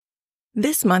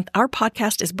This month, our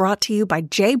podcast is brought to you by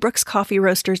J. Brooks Coffee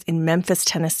Roasters in Memphis,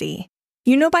 Tennessee.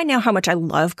 You know by now how much I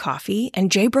love coffee,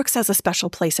 and J. Brooks has a special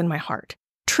place in my heart.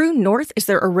 True North is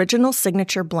their original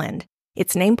signature blend.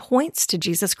 Its name points to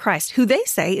Jesus Christ, who they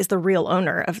say is the real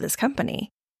owner of this company.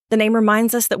 The name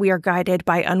reminds us that we are guided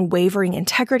by unwavering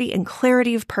integrity and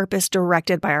clarity of purpose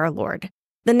directed by our Lord.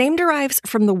 The name derives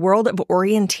from the world of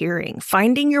orienteering,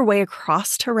 finding your way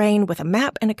across terrain with a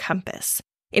map and a compass.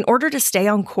 In order to stay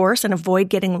on course and avoid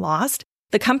getting lost,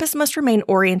 the compass must remain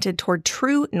oriented toward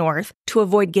true north to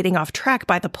avoid getting off track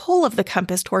by the pull of the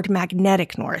compass toward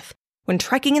magnetic north. When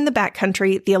trekking in the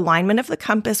backcountry, the alignment of the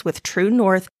compass with true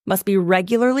north must be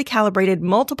regularly calibrated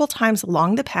multiple times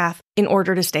along the path in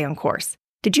order to stay on course.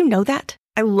 Did you know that?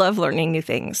 I love learning new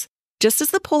things. Just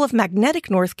as the pull of magnetic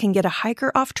north can get a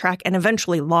hiker off track and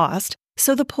eventually lost,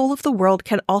 so the pull of the world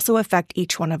can also affect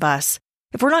each one of us.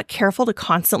 If we're not careful to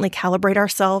constantly calibrate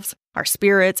ourselves, our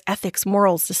spirits, ethics,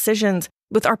 morals, decisions,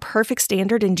 with our perfect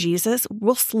standard in Jesus,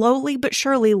 we'll slowly but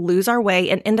surely lose our way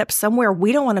and end up somewhere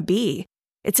we don't want to be.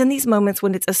 It's in these moments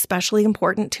when it's especially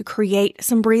important to create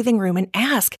some breathing room and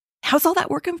ask, how's all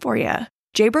that working for you?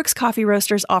 J. Brooks Coffee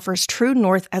Roasters offers True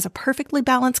North as a perfectly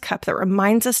balanced cup that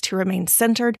reminds us to remain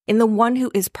centered in the one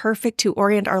who is perfect to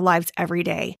orient our lives every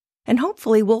day. And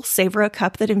hopefully we'll savor a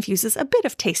cup that infuses a bit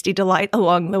of tasty delight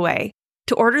along the way.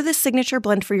 To order this signature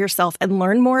blend for yourself and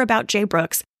learn more about J.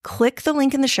 Brooks, click the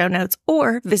link in the show notes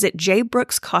or visit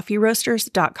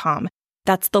jbrookscoffeeroasters.com.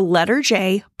 That's the letter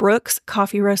J,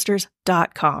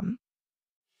 brookscoffeeroasters.com.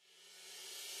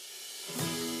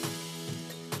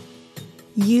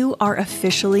 You are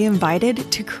officially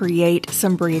invited to create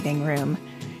some breathing room.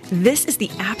 This is the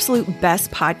absolute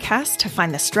best podcast to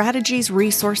find the strategies,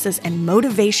 resources, and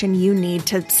motivation you need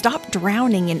to stop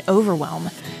drowning in overwhelm,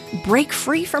 break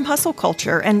free from hustle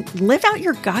culture, and live out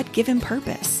your God-given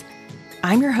purpose.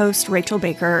 I'm your host, Rachel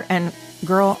Baker, and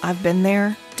girl, I've been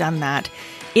there, done that.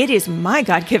 It is my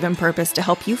God-given purpose to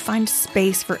help you find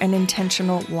space for an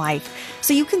intentional life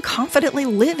so you can confidently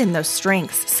live in those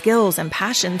strengths, skills, and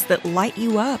passions that light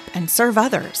you up and serve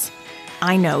others.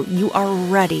 I know you are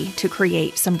ready to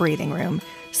create some breathing room,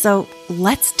 so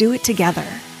let's do it together.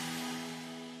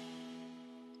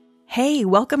 Hey,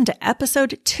 welcome to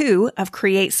episode 2 of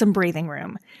Create Some Breathing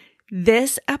Room.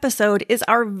 This episode is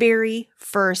our very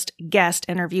first guest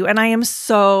interview, and I am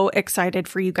so excited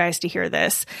for you guys to hear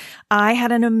this. I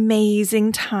had an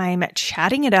amazing time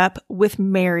chatting it up with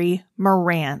Mary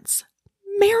Marantz.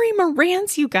 Mary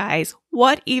Marantz, you guys.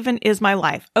 What even is my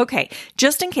life? Okay,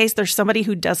 just in case there's somebody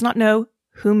who does not know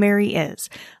who Mary is,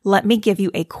 let me give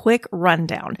you a quick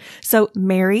rundown. So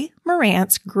Mary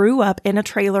Marantz grew up in a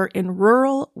trailer in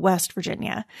rural West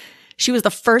Virginia. She was the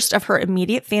first of her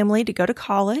immediate family to go to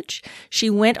college.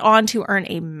 She went on to earn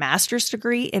a master's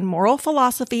degree in moral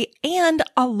philosophy and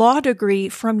a law degree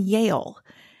from Yale.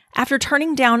 After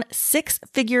turning down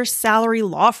 6-figure salary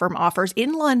law firm offers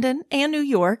in London and New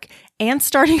York and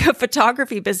starting a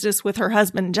photography business with her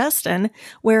husband, Justin,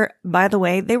 where, by the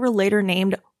way, they were later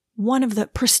named one of the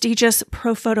prestigious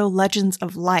Profoto Legends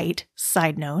of Light,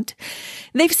 side note,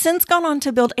 they've since gone on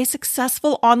to build a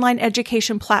successful online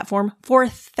education platform for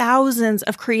thousands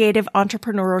of creative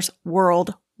entrepreneurs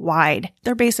worldwide.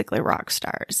 They're basically rock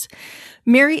stars.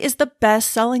 Mary is the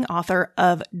best-selling author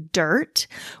of Dirt,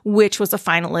 which was a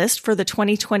finalist for the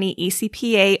 2020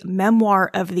 ECPA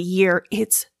Memoir of the Year.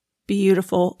 It's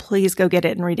beautiful. Please go get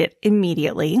it and read it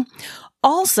immediately.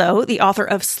 Also, the author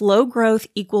of Slow Growth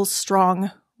Equals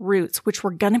Strong Roots, which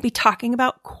we're going to be talking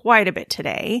about quite a bit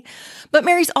today. But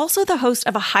Mary's also the host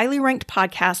of a highly ranked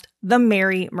podcast, The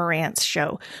Mary Marantz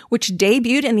Show, which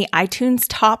debuted in the iTunes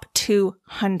Top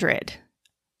 200.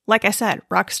 Like I said,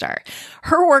 rock star.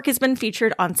 Her work has been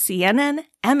featured on CNN,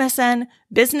 MSN,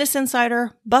 Business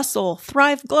Insider, Bustle,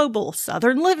 Thrive Global,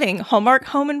 Southern Living, Hallmark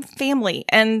Home and Family,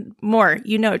 and more.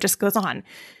 You know, it just goes on.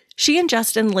 She and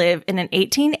Justin live in an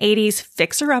 1880s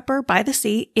fixer-upper by the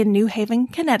sea in New Haven,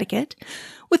 Connecticut,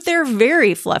 with their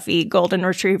very fluffy golden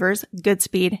retrievers,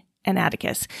 Goodspeed and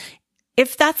Atticus.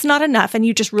 If that's not enough and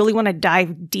you just really want to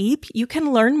dive deep, you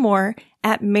can learn more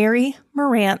at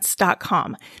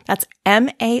marymarantz.com. That's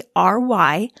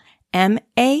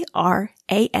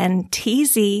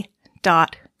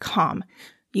MaryMarantz.com.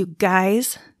 You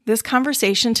guys, this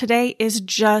conversation today is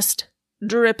just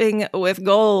dripping with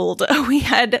gold. We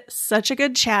had such a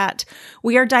good chat.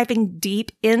 We are diving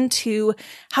deep into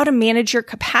how to manage your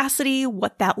capacity,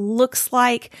 what that looks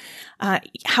like,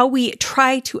 how we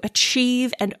try to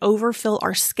achieve and overfill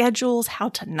our schedules, how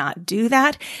to not do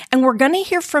that. And we're going to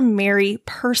hear from Mary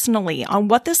personally on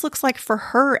what this looks like for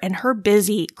her and her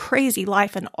busy, crazy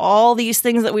life and all these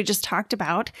things that we just talked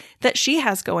about that she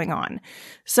has going on.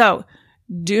 So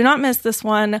do not miss this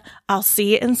one. I'll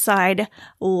see you inside.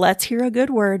 Let's hear a good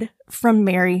word from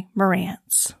Mary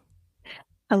Marantz.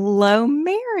 Hello,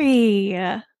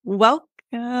 Mary. Welcome.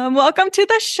 Welcome to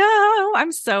the show.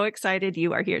 I'm so excited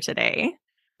you are here today.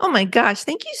 Oh my gosh.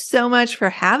 Thank you so much for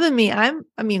having me.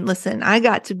 Listen, I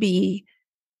got to be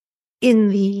in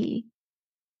the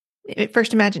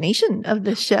first imagination of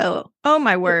this show. Oh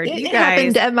my word. It you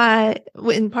guys happened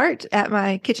in part at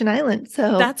my kitchen island.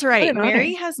 So that's right.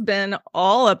 Mary has been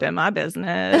all up in my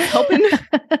business, helping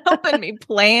me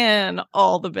plan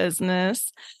all the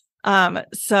business.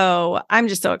 So I'm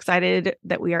just so excited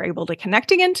that we are able to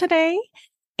connect again today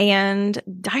and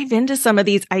dive into some of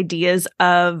these ideas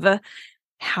of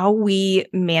how we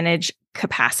manage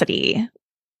capacity.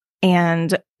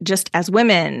 And just as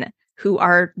women who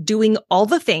are doing all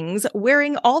the things,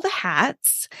 wearing all the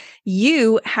hats,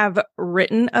 you have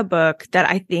written a book that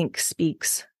I think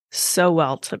speaks so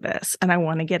well to this. And I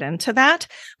want to get into that.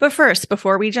 But first,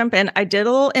 before we jump in, I did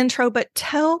a little intro, but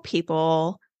tell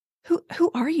people,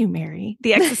 who are you, Mary?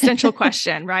 The existential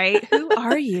question, right? Who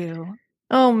are you?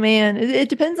 Oh man, it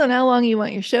depends on how long you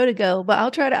want your show to go, but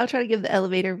I'll try to give the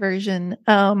elevator version.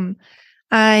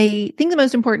 I think the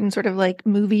most important sort of like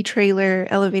movie trailer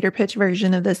elevator pitch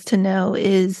version of this to know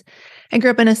is I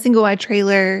grew up in a single wide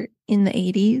trailer in the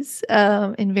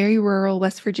 80s in very rural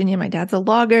West Virginia. My dad's a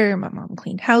logger. My mom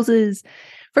cleaned houses.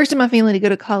 First in my family to go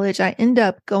to college, I end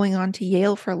up going on to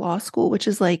Yale for law school, which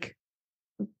is like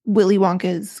Willy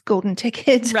Wonka's golden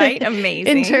ticket. Right?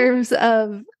 Amazing. In terms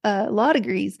of law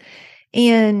degrees.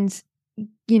 And,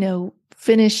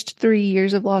 finished 3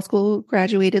 years of law school,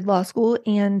 graduated law school,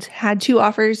 and had 2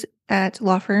 offers at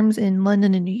law firms in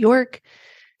London and New York,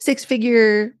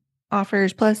 6-figure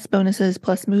offers plus bonuses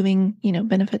plus moving,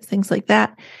 benefits, things like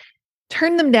that.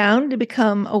 Turned them down to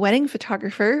become a wedding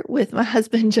photographer with my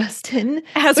husband, Justin,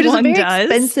 which is a very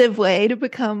expensive way to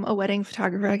become a wedding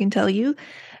photographer, I can tell you.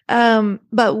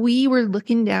 But we were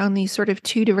looking down these sort of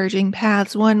 2 diverging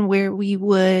paths. One where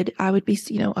I would be,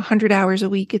 100 hours a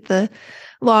week at the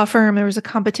law firm. There was a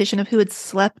competition of who had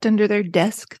slept under their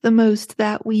desk the most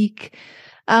that week,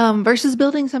 versus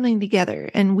building something together.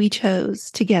 And we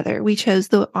chose together. We chose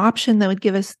the option that would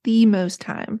give us the most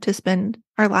time to spend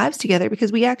our lives together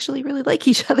because we actually really like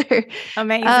each other.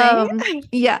 Amazing.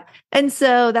 Yeah. And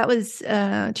so that was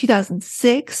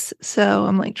 2006. So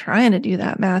I'm like trying to do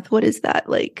that math. What is that?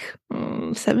 Like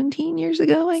 17 years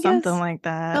ago, I guess? Something like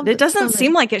that. It doesn't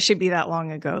seem like it should be that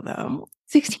long ago, though.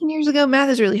 16 years ago. Math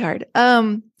is really hard.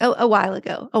 A while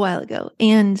ago.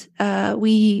 And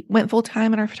we went full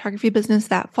time in our photography business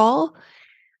that fall.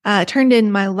 Turned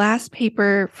in my last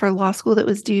paper for law school that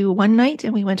was due one night,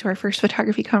 and we went to our first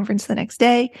photography conference the next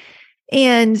day.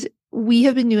 And we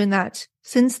have been doing that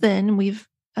since then. We've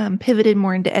pivoted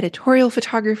more into editorial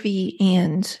photography,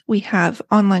 and we have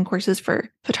online courses for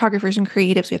photographers and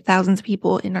creatives. We have thousands of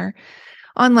people in our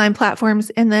online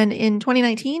platforms. And then in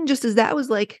 2019, just as that was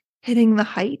like hitting the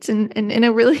height and in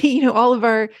a really, all of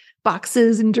our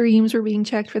boxes and dreams were being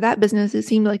checked for that business, it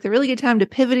seemed like the really good time to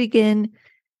pivot again.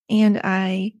 And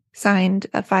I signed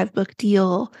a 5-book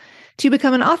deal to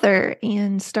become an author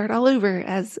and start all over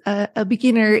as a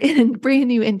beginner in a brand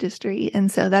new industry.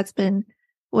 And so that's been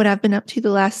what I've been up to the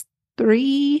last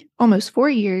 3, almost 4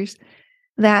 years,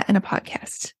 that and a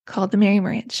podcast called The Mary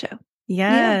Marantz Show.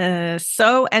 Yes.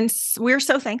 Yeah. We're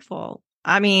so thankful.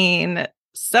 I mean,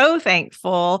 so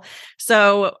thankful.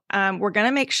 So we're going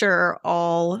to make sure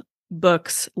all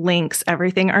books, links,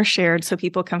 everything are shared so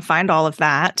people can find all of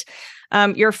that.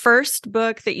 Your first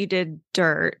book that you did,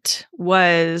 Dirt,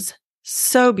 was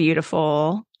so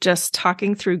beautiful. Just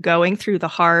talking through, going through the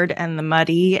hard and the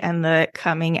muddy and the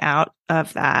coming out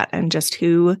of that and just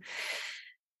who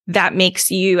that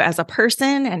makes you as a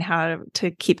person and how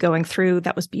to keep going through.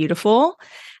 That was beautiful.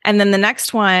 And then the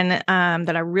next one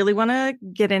that I really want to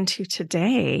get into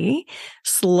today,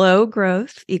 Slow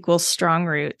Growth Equals Strong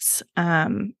Roots,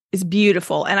 is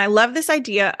beautiful. And I love this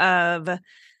idea of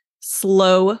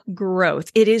slow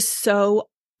growth. It is so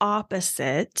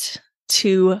opposite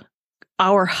to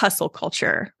our hustle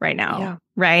culture right now,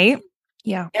 right?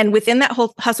 Yeah. And within that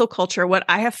whole hustle culture, what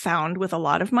I have found with a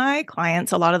lot of my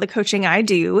clients, a lot of the coaching I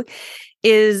do,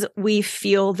 is we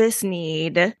feel this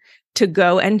need to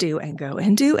go and do and go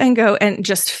and do and go and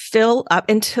just fill up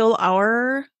until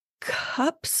our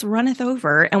cups runneth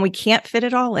over and we can't fit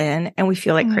it all in and we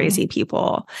feel like crazy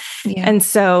people. Yeah. And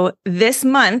so this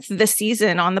month, this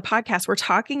season on the podcast, we're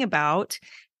talking about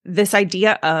this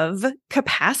idea of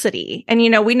capacity. And,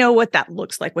 we know what that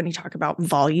looks like when you talk about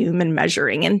volume and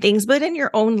measuring and things, but in your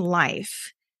own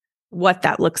life, what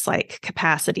that looks like,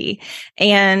 capacity.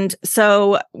 And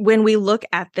so when we look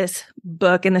at this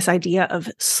book and this idea of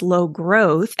slow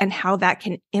growth and how that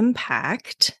can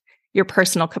impact your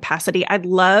personal capacity, I'd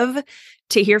love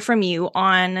to hear from you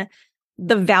on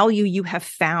the value you have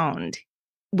found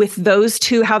with those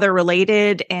two, how they're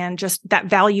related, and just that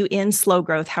value in slow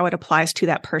growth, how it applies to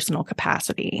that personal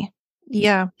capacity.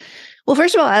 Yeah. Well,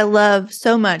 first of all, I love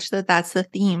so much that that's the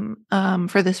theme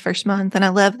for this first month. And I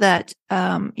love that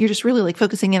you're just really like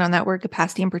focusing in on that word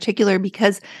capacity in particular,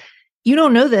 because you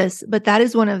don't know this, but that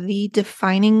is one of the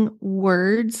defining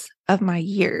words of my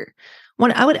year.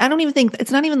 I don't even think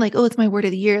it's not even like, oh, it's my word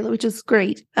of the year, which is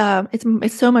great.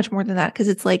 It's so much more than that, because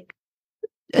it's like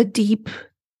a deep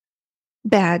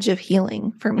badge of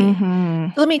healing for me. Mm-hmm.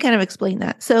 So let me kind of explain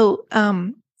that. So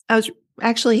I was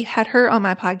actually had her on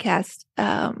my podcast,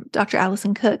 Dr.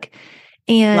 Allison Cook,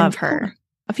 and love her,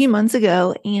 a few months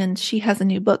ago, and she has a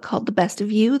new book called The Best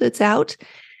of You that's out.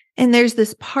 And there's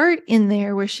this part in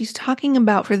there where she's talking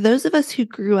about, for those of us who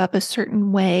grew up a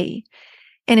certain way,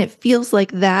 and it feels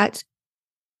like that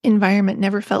environment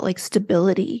never felt like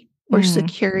stability or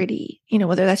security,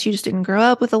 whether that's you just didn't grow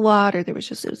up with a lot, or it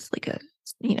was like a,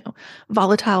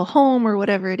 volatile home or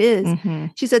whatever it is. Mm-hmm.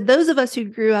 She said, those of us who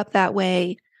grew up that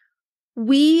way,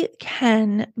 we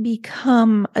can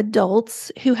become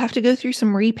adults who have to go through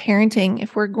some reparenting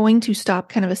if we're going to stop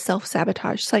kind of a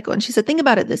self-sabotage cycle. And she said, think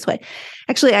about it this way.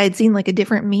 Actually, I had seen like a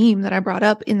different meme that I brought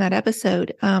up in that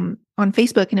episode on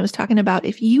Facebook, and it was talking about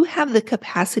if you have the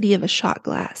capacity of a shot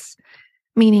glass,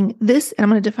 meaning this, and I'm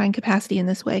going to define capacity in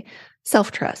this way,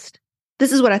 self-trust.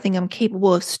 This is what I think I'm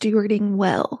capable of stewarding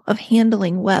well, of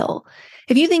handling well.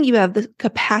 If you think you have the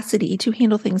capacity to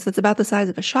handle things that's about the size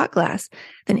of a shot glass,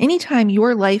 then anytime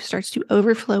your life starts to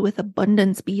overflow with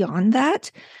abundance beyond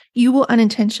that, you will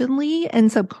unintentionally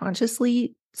and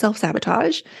subconsciously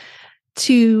self-sabotage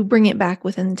to bring it back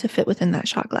to fit within that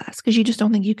shot glass, because you just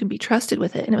don't think you can be trusted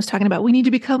with it. And it was talking about, we need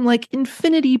to become like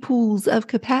infinity pools of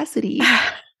capacity.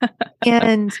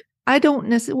 And I don't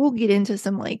necessarily, we'll get into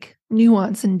some like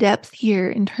nuance and depth here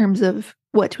in terms of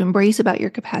what to embrace about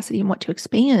your capacity and what to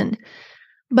expand.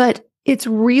 But it's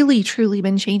really, truly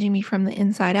been changing me from the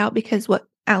inside out, because what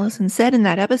Allison said in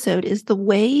that episode is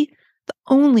the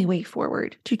only way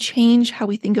forward to change how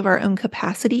we think of our own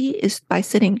capacity is by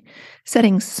setting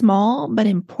small but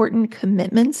important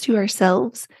commitments to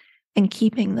ourselves and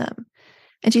keeping them.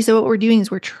 And she said, what we're doing is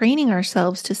we're training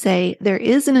ourselves to say, there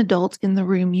is an adult in the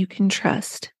room you can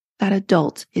trust. That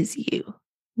adult is you.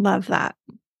 Love that.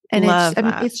 And Love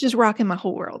it's just rocking my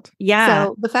whole world. Yeah.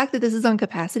 So the fact that this is on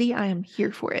capacity, I am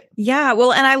here for it. Yeah.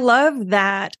 Well, and I love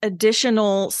that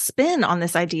additional spin on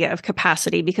this idea of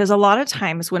capacity, because a lot of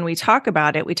times when we talk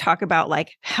about it, we talk about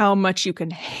like how much you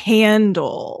can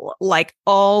handle, like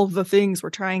all the things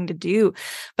we're trying to do.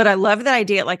 But I love that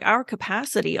idea. Like our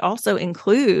capacity also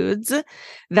includes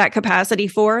that capacity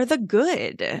for the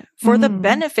good, for the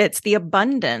benefits, the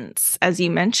abundance, as you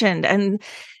mentioned.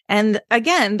 And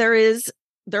again,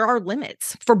 there are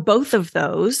limits for both of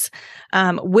those.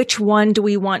 Which one do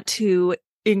we want to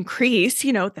increase,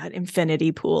 that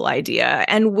infinity pool idea?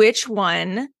 And which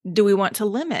one do we want to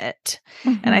limit?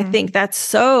 And I think that's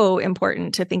so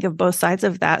important to think of both sides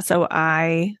of that. So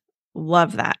I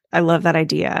love that. I love that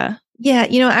idea. Yeah.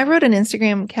 I wrote an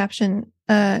Instagram caption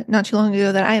not too long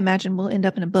ago that I imagine will end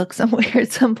up in a book somewhere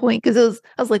at some point, because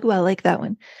I was like, well, I like that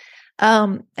one.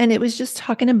 And it was just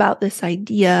talking about this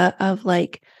idea of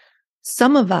like,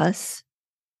 some of us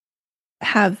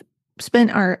have spent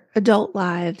our adult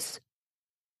lives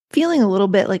feeling a little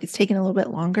bit like it's taken a little bit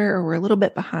longer, or we're a little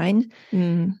bit behind,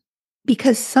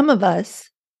 because some of us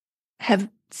have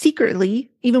secretly,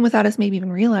 even without us maybe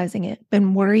even realizing it,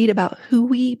 been worried about who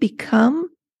we become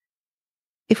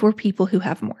if we're people who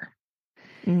have more.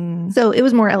 So it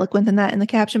was more eloquent than that in the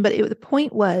caption, but the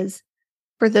point was,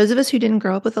 for those of us who didn't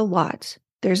grow up with a lot,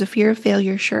 there's a fear of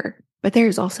failure, sure, but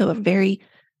there's also a very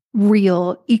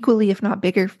real, equally, if not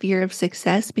bigger, fear of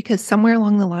success, because somewhere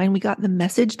along the line, we got the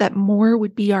message that more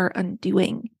would be our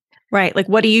undoing. Right. Like,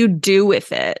 what do you do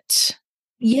with it?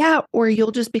 Yeah. Or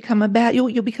you'll just become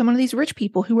you'll become one of these rich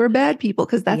people who are bad people.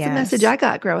 Because that's the message I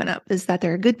got growing up, is that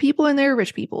there are good people and there are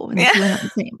rich people, and the two are not the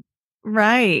same.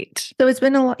 Right. So it's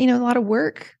been a lot of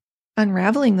work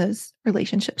unraveling those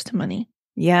relationships to money.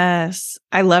 Yes.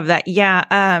 I love that.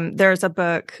 Yeah. There's a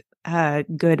book,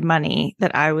 Good Money,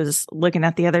 that I was looking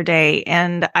at the other day.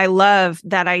 And I love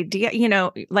that idea.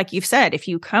 Like you've said, if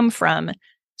you come from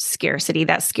scarcity,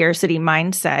 that scarcity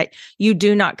mindset, you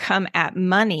do not come at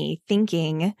money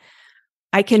thinking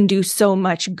I can do so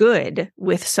much good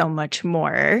with so much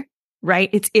more, right?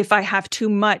 It's if I have too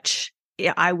much,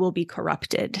 I will be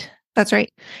corrupted. That's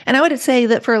right. And I would say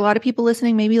that for a lot of people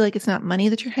listening, maybe like it's not money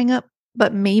that you're hang up,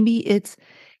 but maybe it's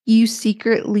you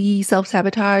secretly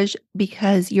self-sabotage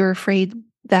because you're afraid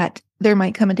that there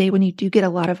might come a day when you do get a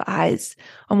lot of eyes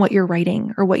on what you're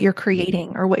writing or what you're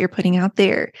creating or what you're putting out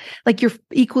there. Like you're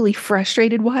equally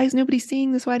frustrated. Why is nobody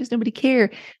seeing this? Why does nobody care?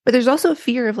 But there's also a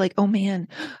fear of like, oh man,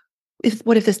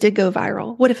 what if this did go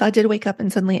viral? What if I did wake up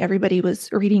and suddenly everybody was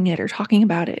reading it or talking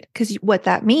about it? Because what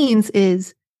that means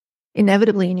is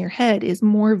inevitably in your head is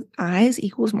more eyes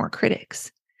equals more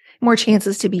critics, more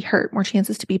chances to be hurt, more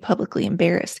chances to be publicly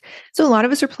embarrassed. So a lot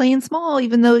of us are playing small,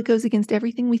 even though it goes against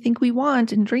everything we think we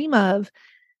want and dream of,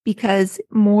 because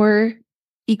more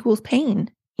equals pain,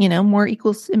 more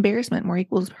equals embarrassment, more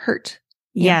equals hurt.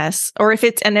 Yeah. Yes. Or if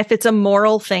it's a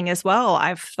moral thing as well,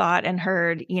 I've thought and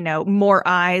heard, more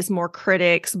eyes, more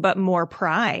critics, but more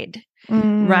pride.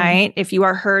 Right? If you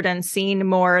are heard and seen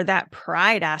more, that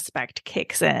pride aspect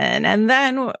kicks in. And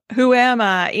then who am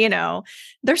I?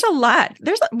 There's a lot.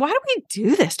 Why do we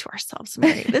do this to ourselves,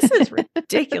 Mary? This is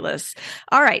ridiculous.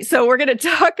 All right. So we're going to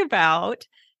talk about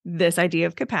this idea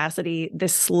of capacity,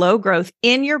 this slow growth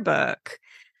in your book.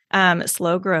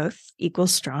 Slow growth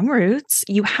equals strong roots.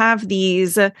 You have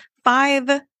these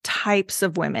 5 types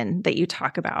of women that you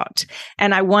talk about.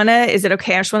 And is it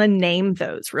okay? I just want to name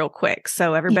those real quick.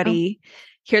 So everybody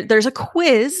here, there's a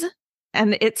quiz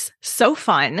and it's so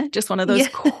fun. Just one of those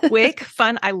quick,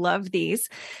 fun. I love these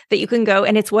that you can go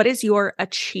and it's what is your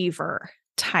achiever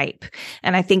type?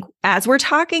 And I think as we're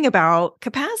talking about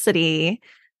capacity,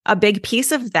 a big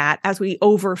piece of that as we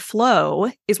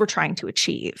overflow is we're trying to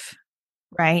achieve,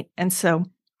 right? And so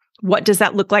what does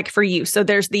that look like for you? So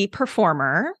there's the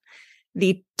performer,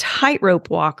 the tightrope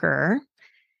walker,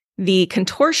 the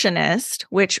contortionist,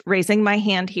 which raising my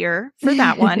hand here for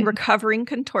that one, recovering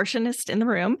contortionist in the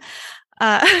room,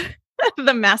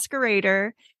 the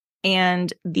masquerader,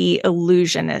 and the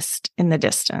illusionist in the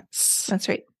distance. That's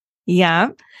right.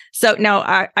 Yeah. So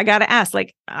now I got to ask,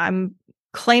 I'm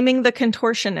claiming the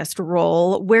contortionist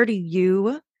role. Where do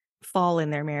you fall in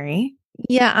there, Mary?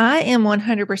 Yeah, I am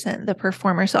 100% the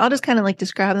performer. So I'll just kind of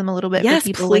describe them a little bit for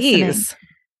people listening.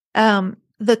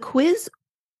 The quiz.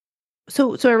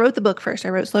 So I wrote the book first. I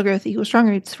wrote Slow Growth Equals Strong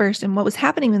Roots first. And what was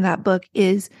happening in that book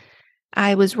is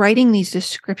I was writing these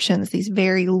descriptions, these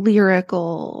very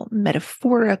lyrical,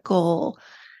 metaphorical,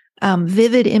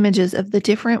 vivid images of the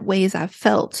different ways I've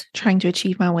felt trying to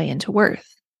achieve my way into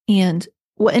worth. And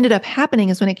what ended up happening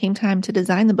is when it came time to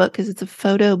design the book, because it's a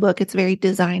photo book, it's very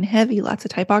design heavy, lots of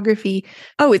typography.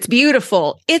 Oh, it's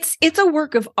beautiful. It's a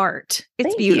work of art.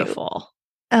 It's beautiful.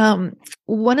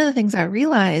 One of the things I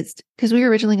realized, because we were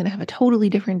originally going to have a totally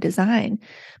different design,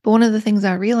 but one of the things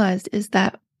I realized is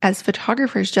that as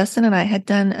photographers, Justin and I had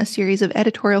done a series of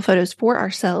editorial photos for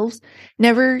ourselves,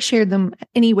 never shared them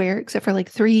anywhere except for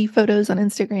 3 photos on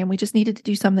Instagram. We just needed to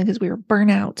do something because we were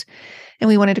burnt out and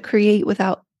we wanted to create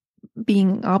without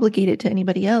being obligated to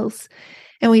anybody else.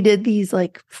 And we did these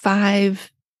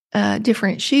 5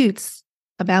 different shoots,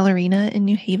 a ballerina in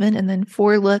New Haven, and then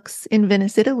 4 looks in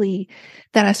Venice, Italy,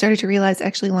 that I started to realize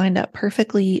actually lined up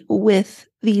perfectly with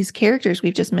these characters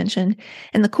we've just mentioned.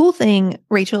 And the cool thing,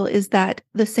 Rachel, is that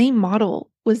the same model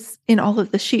was in all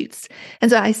of the shoots. And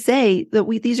so I say that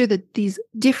these are these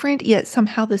different yet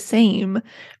somehow the same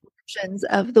versions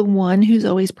of the one who's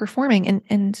always performing.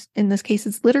 And in this case,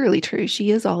 it's literally true.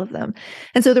 She is all of them.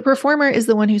 And so the performer is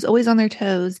the one who's always on their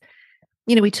toes.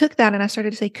 We took that and I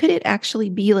started to say, could it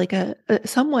actually be a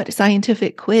somewhat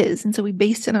scientific quiz? And so we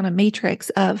based it on a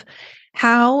matrix of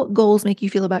how goals make you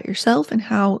feel about yourself and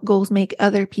how goals make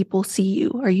other people see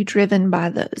you. Are you driven by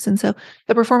those? And so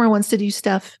the performer wants to do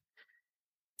stuff,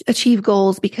 achieve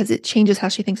goals because it changes how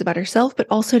she thinks about herself, but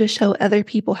also to show other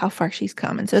people how far she's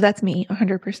come. And so that's me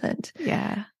 100%.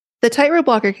 Yeah. The tightrope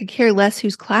walker could care less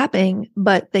who's clapping,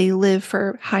 but they live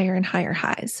for higher and higher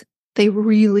highs. They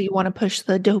really want to push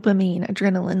the dopamine,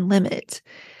 adrenaline limit.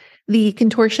 The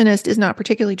contortionist is not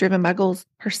particularly driven by goals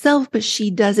herself, but she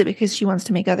does it because she wants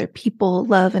to make other people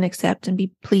love and accept and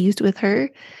be pleased with her.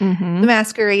 Mm-hmm. The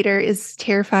masquerader is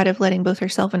terrified of letting both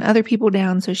herself and other people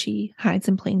down, so she hides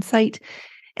in plain sight.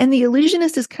 And the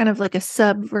illusionist is kind of like a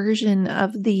subversion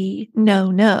of the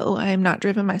no, I am not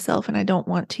driven myself and I don't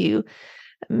want to,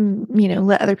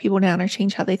 let other people down or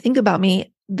change how they think about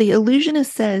me. The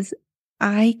illusionist says,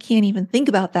 I can't even think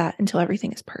about that until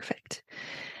everything is perfect.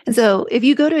 And so if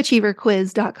you go to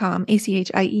achieverquiz.com,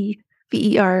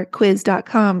 ACHIEVER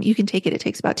quiz.com, you can take it. It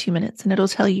takes about 2 minutes and it'll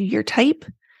tell you your type,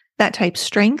 that type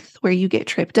strength, where you get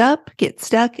tripped up, get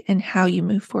stuck, and how you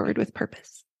move forward with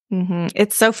purpose. Mm-hmm.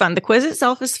 It's so fun. The quiz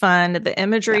itself is fun. The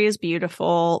imagery is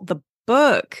beautiful. The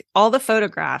book, all the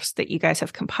photographs that you guys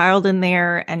have compiled in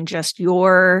there, and just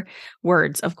your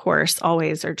words, of course,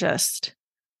 always are just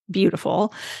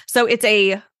beautiful. So it's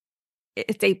a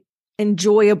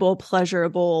enjoyable,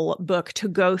 pleasurable book to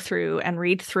go through and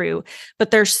read through.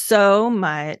 But there's so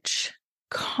much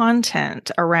content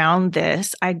around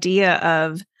this idea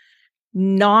of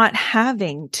not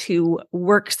having to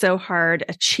work so hard,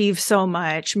 achieve so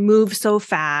much, move so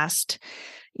fast,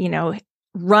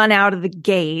 run out of the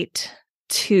gate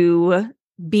to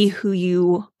be who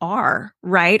you are,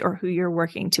 right? Or who you're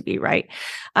working to be, right?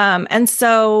 And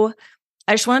so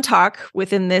I just want to talk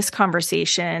within this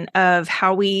conversation of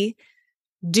how we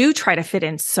do try to fit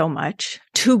in so much,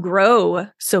 to grow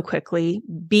so quickly,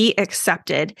 be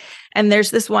accepted. And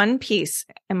there's this one piece.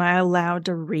 Am I allowed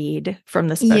to read from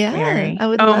this book, Mary? I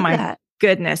would love that. Oh my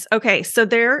goodness. Okay. So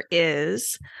there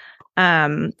is,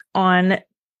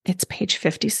 it's page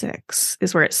 56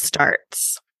 is where it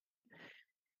starts.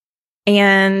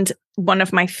 And one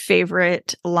of my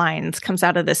favorite lines comes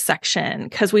out of this section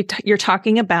because you're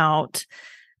talking about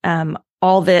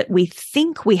all that we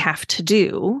think we have to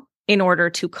do in order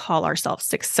to call ourselves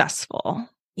successful.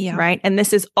 Yeah. Right. And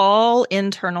this is all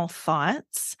internal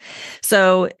thoughts.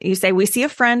 So you say, we see a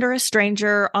friend or a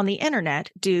stranger on the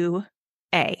internet do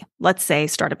A, let's say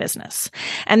start a business.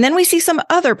 And then we see some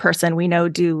other person we know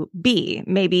do B,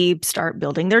 maybe start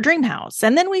building their dream house.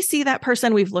 And then we see that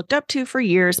person we've looked up to for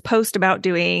years post about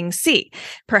doing C.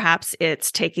 Perhaps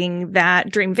it's taking that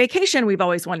dream vacation we've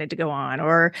always wanted to go on,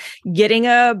 or getting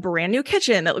a brand new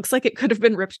kitchen that looks like it could have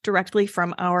been ripped directly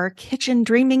from our kitchen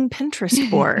dreaming Pinterest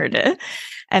board.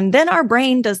 And then our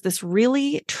brain does this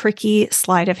really tricky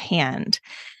sleight of hand.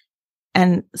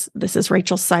 And this is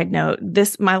Rachel's side note.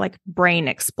 My brain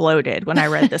exploded when I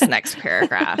read this next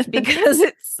paragraph because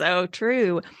it's so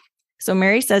true. So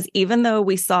Mary says, even though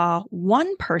we saw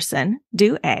one person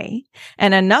do A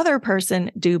and another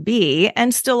person do B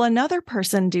and still another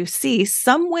person do C,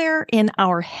 somewhere in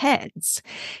our heads,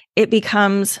 it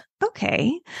becomes,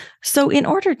 okay, so in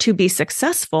order to be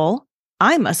successful,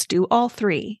 I must do all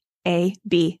three, A,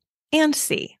 B, and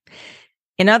C.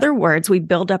 In other words, we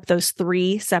build up those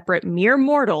three separate mere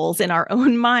mortals in our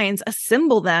own minds,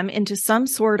 assemble them into some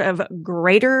sort of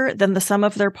greater than the sum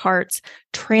of their parts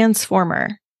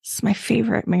transformer. This is my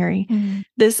favorite, Mary.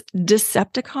 This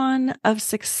Decepticon of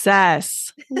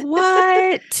success.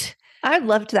 What? I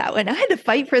loved that one. I had to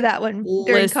fight for that one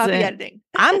during copy editing.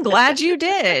 I'm glad you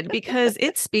did, because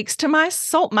it speaks to my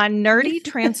soul, my nerdy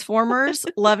Transformers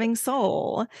loving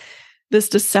soul. This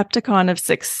Decepticon of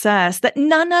success that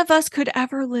none of us could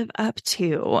ever live up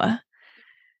to,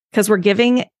 because we're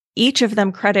giving each of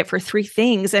them credit for three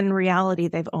things. And in reality,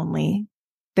 they've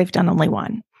done only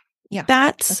one. Yeah,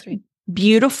 that's right.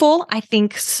 Beautiful. I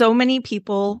think so many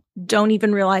people don't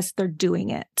even realize they're doing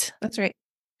it. That's right.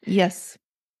 Yes.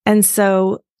 And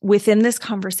so within this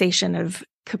conversation of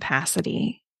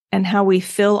capacity and how we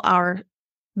fill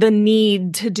the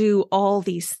need to do all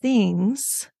these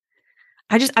things,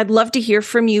 I'd love to hear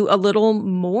from you a little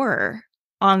more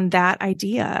on that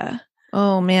idea.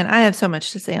 Oh man, I have so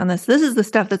much to say on this. This is the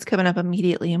stuff that's coming up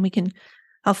immediately, and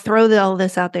I'll throw all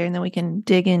this out there and then we can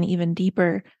dig in even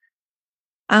deeper.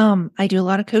 I do a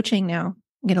lot of coaching now.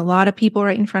 I get a lot of people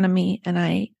right in front of me, and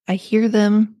I hear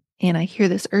them, and I hear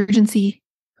this urgency.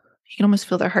 You can almost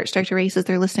feel their heart start to race as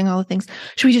they're listing all the things.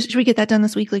 Should we get that done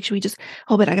this week? Should we just,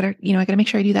 but I gotta make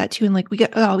sure I do that too. And we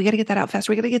gotta get that out fast.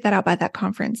 We gotta get that out by that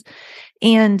conference.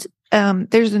 And,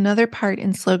 there's another part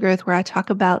in Slow Growth where I talk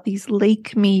about these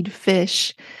lake mead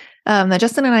fish, that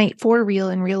Justin and I, for real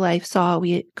in real life, saw.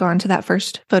 We had gone to that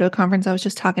first photo conference I was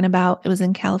just talking about. It was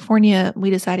in California. We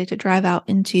decided to drive out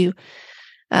into,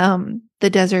 the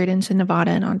desert, into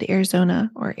Nevada and onto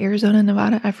Arizona,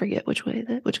 Nevada. I forget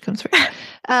which comes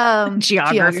first.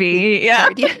 Geography. Yeah.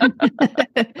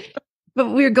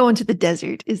 But we were going to the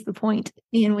desert is the point.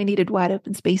 And we needed wide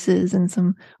open spaces and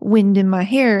some wind in my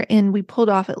hair. And we pulled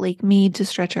off at Lake Mead to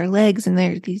stretch our legs. And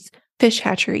there are these fish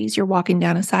hatcheries. You're walking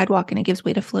down a sidewalk and it gives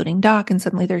way to floating dock. And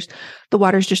suddenly the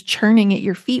water's just churning at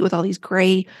your feet with all these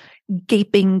gray,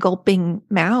 gaping, gulping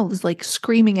mouths,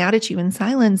 screaming out at you in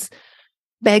silence,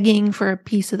 begging for a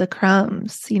piece of the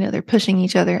crumbs. They're pushing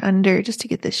each other under just to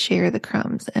get this share of the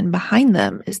crumbs. And behind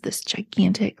them is this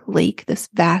gigantic lake, this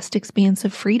vast expanse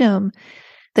of freedom.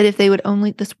 that if they would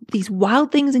only, these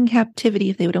wild things in captivity,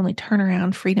 if they would only turn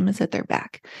around, freedom is at their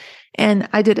back. And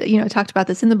I did, I talked about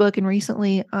this in the book and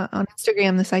recently on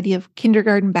Instagram, this idea of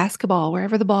kindergarten basketball.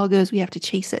 Wherever the ball goes, we have to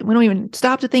chase it. We don't even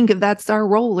stop to think if that's our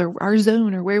role or our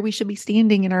zone or where we should be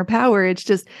standing in our power. It's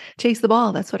just chase the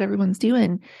ball. That's what everyone's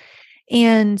doing.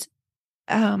 And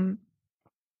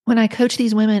when I coach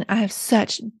these women, I have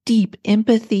such deep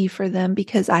empathy for them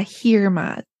because I hear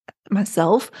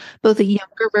myself, both a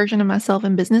younger version of myself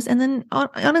in business, and then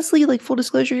honestly, like full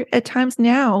disclosure, at times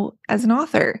now as an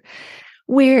author,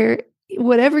 where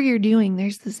whatever you're doing,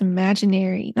 there's this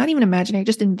imaginary, not even imaginary,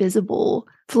 just invisible,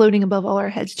 floating above all our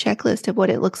heads checklist of what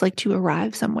it looks like to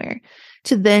arrive somewhere,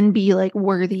 to then be like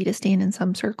worthy to stand in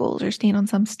some circles or stand on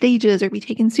some stages or be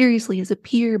taken seriously as a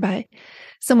peer by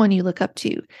someone you look up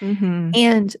to. Mm-hmm.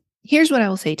 And here's what I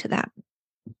will say to that.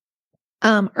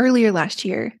 Earlier last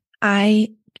year,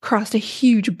 I crossed a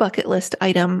huge bucket list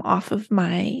item off of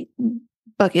my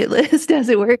bucket list, as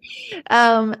it were,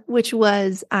 which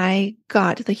was I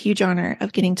got the huge honor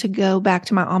of getting to go back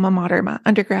to my alma mater, my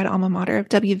undergrad alma mater of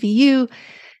WVU,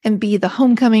 and be the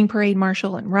homecoming parade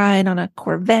marshal and ride on a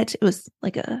Corvette. It was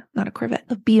like not a Corvette,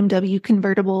 a BMW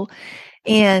convertible,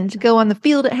 and go on the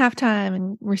field at halftime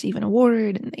and receive an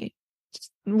award. And they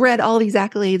just read all these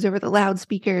accolades over the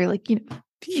loudspeaker, like,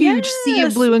 huge sea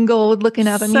of blue and gold looking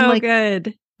up. I mean, like,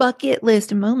 good. Bucket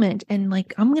list moment. And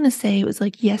like, I'm going to say it was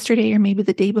like yesterday or maybe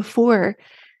the day before,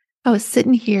 I was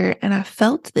sitting here and I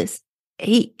felt this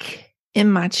ache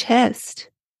in my chest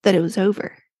that it was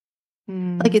over.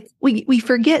 Like we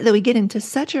forget that we get into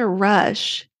such a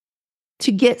rush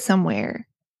to get somewhere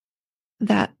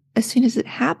that as soon as it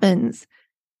happens,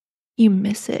 you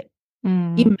miss it.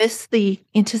 You miss the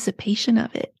anticipation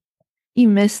of it. You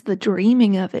miss the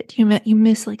dreaming of it. You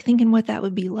miss like thinking what that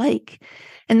would be like.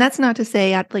 And that's not to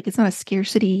say like it's not a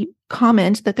scarcity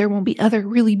comment that there won't be other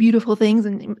really beautiful things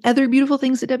and other beautiful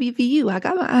things at WVU. I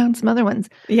got my eye on some other ones.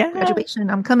 Yeah. Graduation,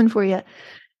 I'm coming for you.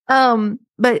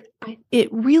 But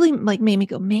it really like made me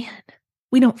go, man,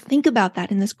 we don't think about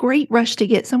that in this great rush to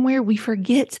get somewhere. We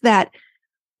forget that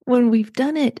when we've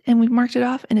done it and we've marked it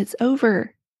off and it's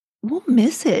over, we'll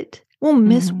miss it. We'll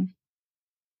miss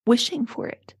wishing for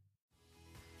it.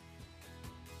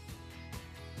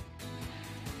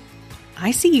 I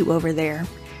see you over there.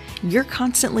 You're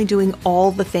constantly doing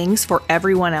all the things for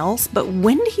everyone else, but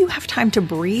when do you have time to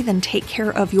breathe and take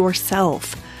care of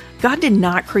yourself? God did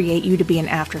not create you to be an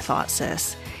afterthought,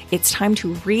 sis. It's time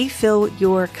to refill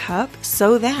your cup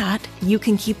so that you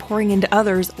can keep pouring into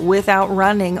others without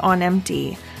running on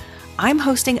empty. I'm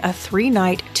hosting a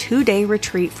 3-night, 2-day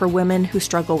retreat for women who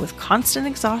struggle with constant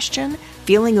exhaustion,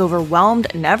 feeling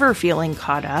overwhelmed, never feeling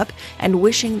caught up, and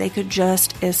wishing they could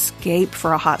just escape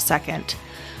for a hot second.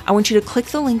 I want you to click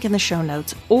the link in the show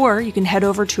notes, or you can head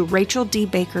over to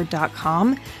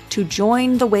racheldbaker.com to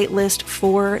join the waitlist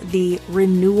for the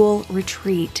Renewal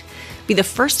Retreat. Be the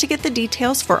first to get the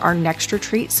details for our next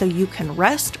retreat so you can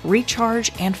rest,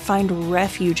 recharge, and find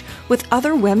refuge with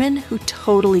other women who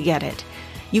totally get it.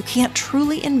 You can't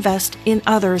truly invest in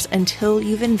others until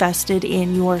you've invested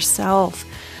in yourself.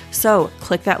 So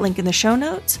click that link in the show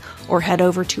notes or head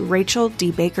over to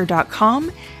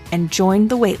racheldbaker.com and join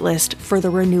the waitlist for the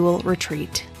Renewal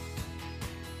Retreat.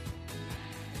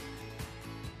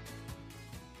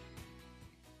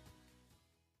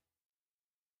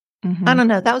 I don't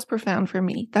know. That was profound for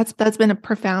me. That's been a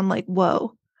profound, like,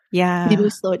 whoa. Yeah. Maybe we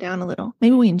slow it down a little.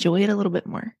 Maybe we enjoy it a little bit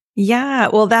more. Yeah.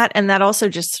 Well, that also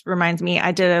just reminds me,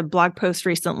 I did a blog post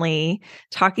recently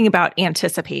talking about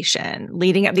anticipation,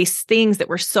 leading up these things that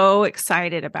we're so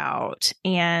excited about.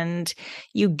 And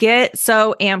you get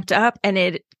so amped up and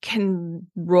it can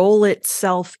roll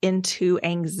itself into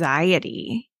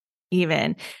anxiety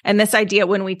even. And this idea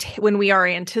when we are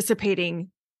anticipating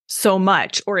so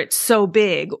much, or it's so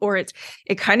big, or it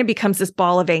kind of becomes this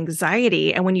ball of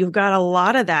anxiety. And when you've got a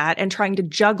lot of that and trying to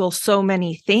juggle so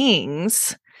many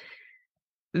things,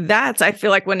 I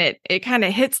feel like when it kind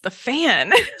of hits the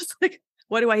fan, it's like,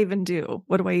 what do I even do?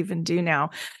 What do I even do now?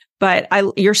 But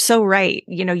you're so right.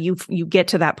 You get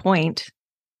to that point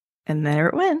and there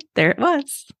it went. There it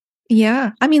was.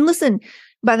 Yeah. I mean, listen,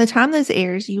 by the time this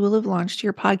airs, you will have launched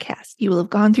your podcast. You will have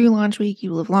gone through launch week.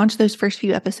 You will have launched those first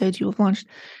few episodes. You will have launched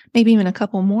maybe even a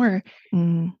couple more.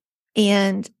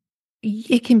 And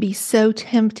it can be so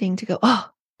tempting to go, oh,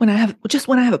 when I have a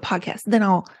podcast, then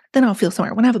I'll feel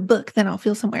somewhere. When I have a book, then I'll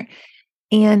feel somewhere.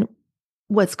 And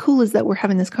what's cool is that we're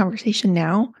having this conversation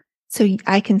now. So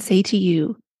I can say to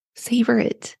you, savor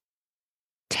it.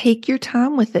 Take your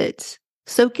time with it.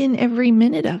 Soak in every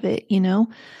minute of it,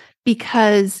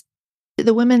 because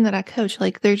the women that I coach,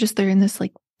 like they're in this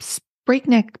like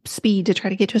breakneck speed to try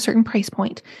to get to a certain price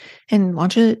point and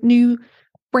launch a new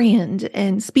brand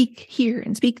and speak here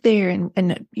and speak there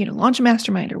and launch a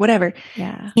mastermind or whatever.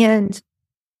 Yeah. And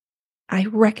I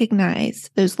recognize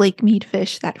those Lake Mead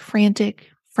fish, that frantic,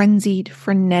 frenzied,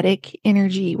 frenetic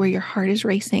energy where your heart is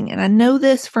racing. And I know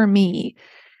this for me,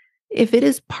 if it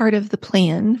is part of the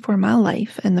plan for my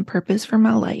life and the purpose for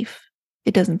my life,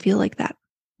 it doesn't feel like that.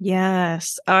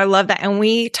 Yes. Oh, I love that. And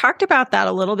we talked about that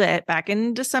a little bit back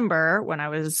in December when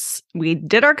we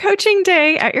did our coaching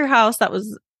day at your house. That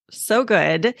was so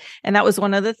good. And that was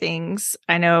one of the things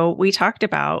I know we talked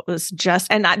about was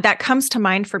and that comes to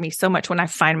mind for me so much when I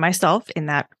find myself in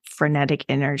that frenetic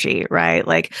energy, right?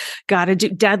 Like, gotta do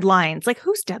deadlines. Like,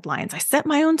 whose deadlines? I set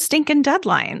my own stinking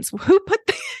deadlines. Who put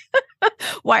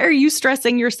why are you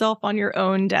stressing yourself on your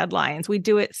own deadlines? We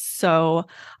do it so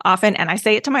often. And I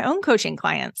say it to my own coaching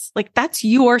clients, like, that's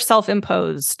your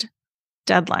self-imposed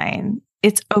deadline.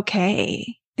 It's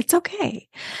okay. It's okay.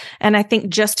 And I think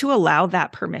just to allow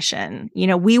that permission,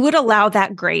 we would allow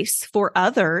that grace for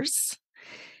others.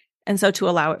 And so to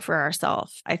allow it for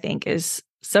ourselves, I think is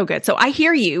so good. So I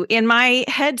hear you in my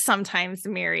head sometimes,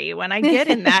 Mary, when I get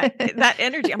in that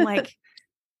energy, I'm like,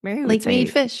 Mary would Lake say,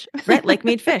 Mead fish. Right, Lake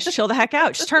Mead fish. Chill the heck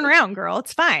out. Just turn around, girl.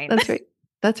 It's fine. That's right.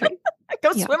 That's right.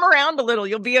 Go swim around a little.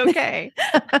 You'll be okay.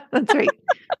 That's right.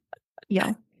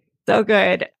 Yeah. So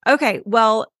good. Okay.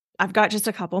 Well, I've got just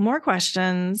a couple more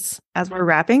questions as we're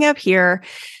wrapping up here.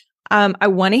 I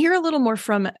want to hear a little more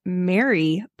from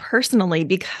Mary personally,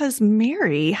 because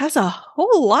Mary has a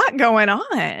whole lot going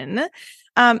on.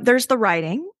 There's the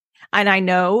writing. And I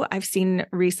know I've seen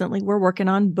recently we're working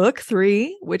on book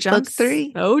 3, which I'm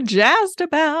so jazzed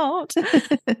about.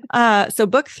 So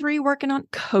book 3, working on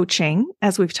coaching,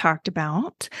 as we've talked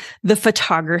about, the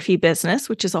photography business,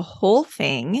 which is a whole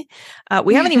thing.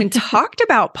 We haven't even talked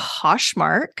about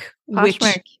Poshmark, which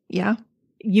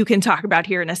you can talk about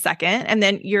here in a second. And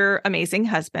then your amazing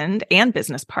husband and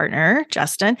business partner,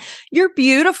 Justin, your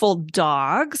beautiful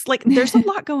dogs. Like, there's a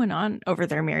lot going on over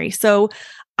there, Mary. So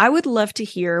I would love to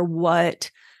hear what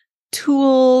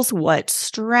tools, what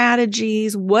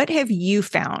strategies, what have you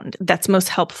found that's most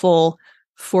helpful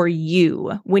for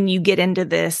you when you get into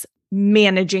this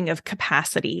managing of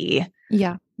capacity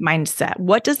mindset?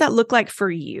 What does that look like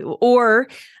for you? Or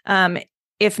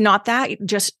if not that,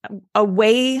 just a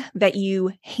way that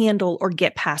you handle or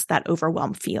get past that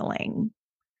overwhelmed feeling.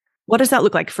 What does that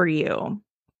look like for you?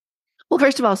 Well,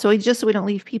 first of all, so we don't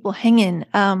leave people hanging,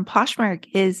 Poshmark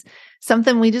is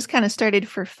something we just kind of started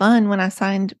for fun when I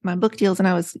signed my book deals and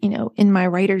I was, in my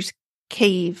writer's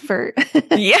cave for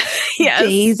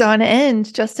days on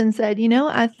end. Justin said,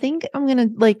 I think I'm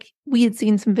going to, we had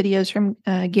seen some videos from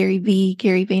Gary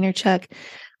Vaynerchuk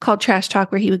called Trash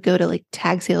Talk, where he would go to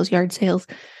tag sales, yard sales,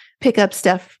 pick up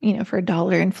stuff, for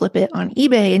 $1 and flip it on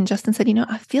eBay. And Justin said,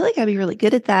 I feel like I'd be really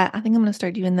good at that. I think I'm going to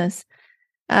start doing this.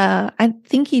 I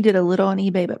think he did a little on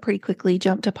eBay, but pretty quickly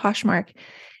jumped to Poshmark.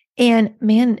 And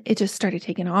man, it just started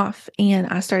taking off. And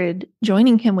I started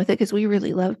joining him with it because we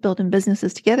really love building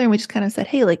businesses together. And we just kind of said,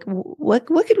 hey, what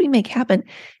could we make happen?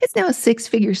 It's now a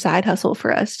 6-figure side hustle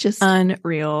for us. Just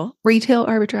unreal. Retail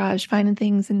arbitrage, finding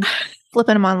things and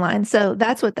flipping them online. So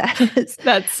that's what that is.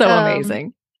 That's so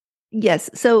amazing. Yes.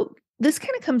 So this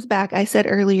kind of comes back. I said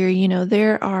earlier,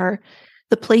 there are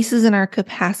the places in our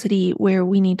capacity where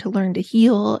we need to learn to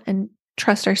heal and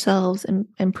trust ourselves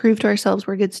and prove to ourselves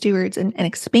we're good stewards and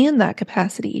expand that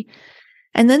capacity.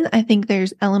 And then I think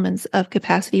there's elements of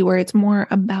capacity where it's more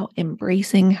about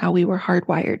embracing how we were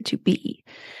hardwired to be.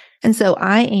 And so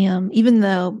I am, even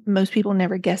though most people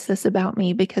never guess this about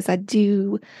me, because I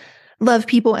do love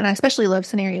people and I especially love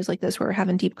scenarios like this where we're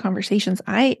having deep conversations.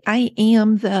 I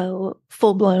am, though,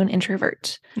 full-blown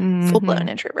introvert.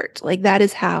 Like, that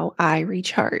is how I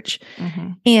recharge.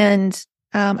 And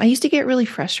I used to get really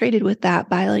frustrated with that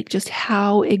by just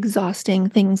how exhausting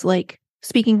things like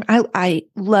speaking. I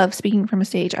love speaking from a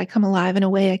stage. I come alive in a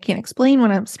way I can't explain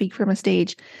when I speak from a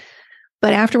stage.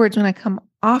 But afterwards, when I come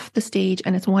off the stage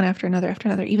and it's one after another,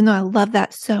 even though I love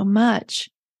that so much,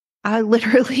 I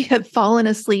literally have fallen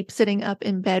asleep sitting up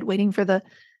in bed waiting for the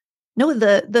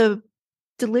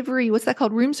delivery. What's that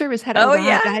called? Room service had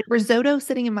arrived. I had risotto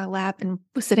sitting in my lap and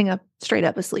was sitting up straight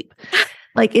up asleep.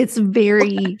 It's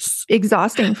very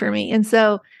exhausting for me. And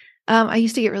so I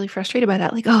used to get really frustrated by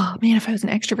that. Oh man, if I was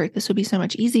an extrovert, this would be so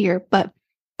much easier. But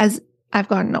as I've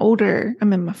gotten older,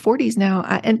 I'm in my 40s now.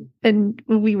 And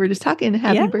we were just talking,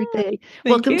 happy birthday.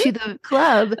 Welcome to the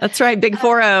club. That's right. Big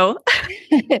 4-0.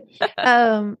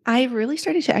 I really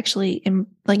started to actually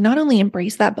not only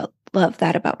embrace that, but love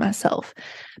that about myself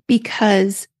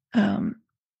because,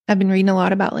 I've been reading a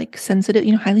lot about like sensitive,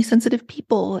 highly sensitive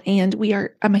people. And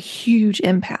I'm a huge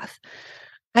empath.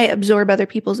 I absorb other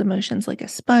people's emotions like a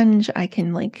sponge. I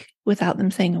can, like, without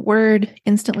them saying a word,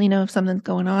 instantly know if something's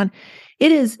going on.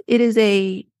 It is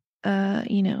a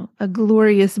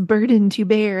glorious burden to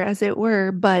bear, as it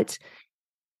were, but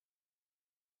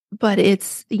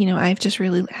it's, I've just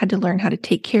really had to learn how to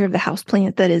take care of the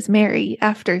houseplant that is Mary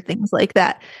after things like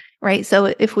that. Right. So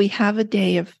if we have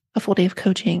a full day of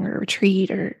coaching or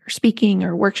retreat or speaking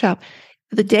or workshop,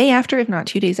 the day after, if not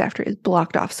 2 days after, is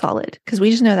blocked off solid, because we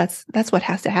just know that's what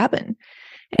has to happen.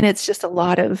 And it's just a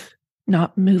lot of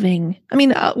not moving. I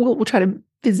mean, we'll try to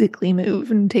physically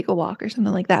move and take a walk or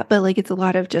something like that. But like, it's a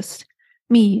lot of just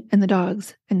me and the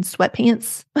dogs and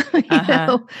sweatpants.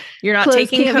 You're not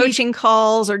taking coaching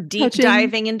calls or deep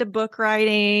diving into book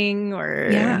writing or.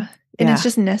 Yeah. And it's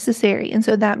just necessary. And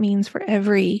so that means for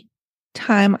every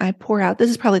time I pour out, this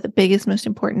is probably the biggest, most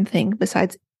important thing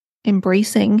besides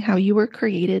embracing how you were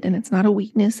created. And it's not a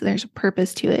weakness. There's a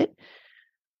purpose to it.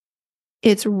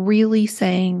 It's really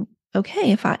saying,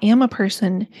 okay, if I am a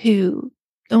person who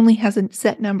only has a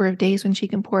set number of days when she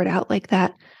can pour it out like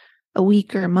that, a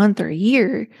week or a month or a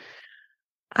year,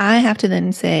 I have to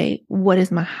then say, what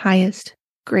is my highest,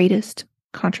 greatest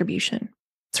contribution?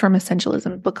 It's from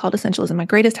Essentialism, a book called Essentialism, my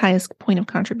greatest, highest point of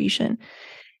contribution.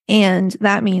 And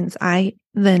that means I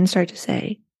then start to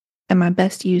say, am I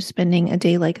best used spending a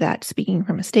day like that speaking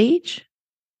from a stage,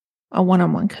 a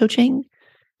one-on-one coaching?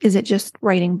 Is it just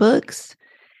writing books?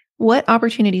 What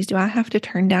opportunities do I have to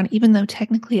turn down, even though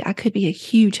technically I could be a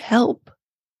huge help,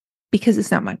 because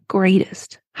it's not my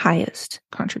greatest, highest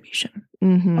contribution?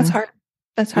 Mm-hmm. That's hard.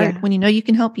 That's hard. When you know you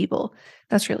can help people,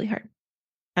 that's really hard.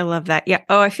 I love that. Yeah.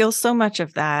 Oh, I feel so much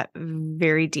of that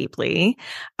very deeply.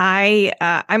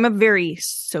 I'm a very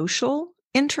social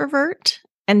introvert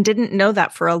and didn't know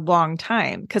that for a long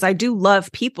time, because I do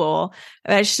love people.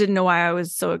 I just didn't know why I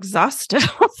was so exhausted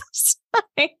all the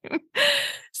time.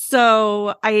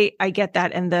 So I get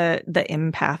that. And the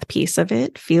empath piece of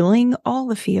it, feeling all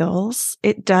the feels,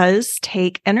 it does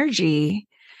take energy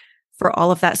for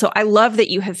all of that. So I love that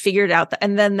you have figured out that.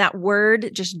 And then that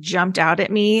word just jumped out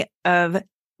at me of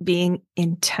being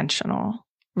intentional,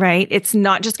 right? It's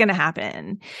not just going to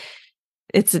happen.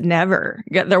 It's never,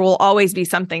 there will always be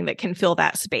something that can fill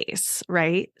that space,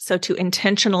 right? So to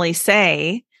intentionally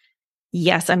say,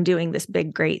 yes, I'm doing this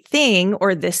big, great thing,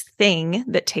 or this thing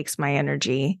that takes my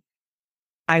energy.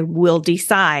 I will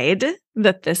decide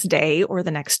that this day or the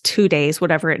next 2 days,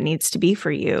 whatever it needs to be for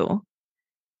you,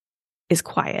 is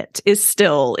quiet, is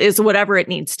still, is whatever it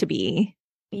needs to be.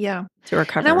 Yeah. To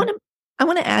recover. And I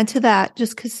want to add to that,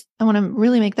 just because I want to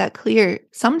really make that clear.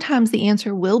 Sometimes the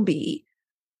answer will be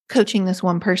coaching this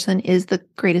one person is the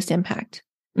greatest impact.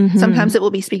 Mm-hmm. Sometimes it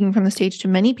will be speaking from the stage to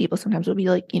many people. Sometimes it'll be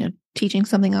like, teaching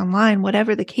something online,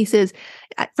 whatever the case is.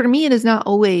 For me, it is not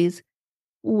always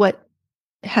what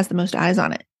has the most eyes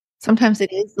on it. Sometimes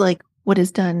it is like what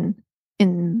is done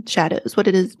in shadows, what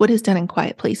is done in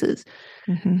quiet places.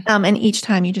 Mm-hmm. And each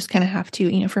time you just kind of have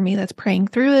to, for me, that's praying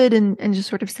through it and just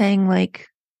sort of saying, like,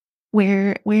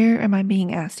 where am I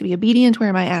being asked to be obedient? Where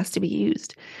am I asked to be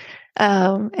used?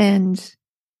 And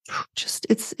just,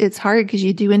 it's hard because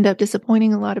you do end up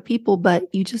disappointing a lot of people,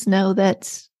 but you just know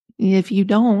that if you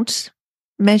don't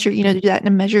measure, do that in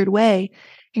a measured way,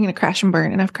 you're going to crash and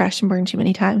burn. And I've crashed and burned too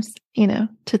many times,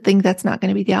 to think that's not going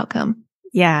to be the outcome.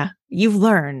 Yeah. You've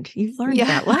learned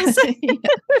that lesson.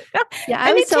 I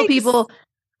always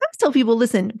tell people,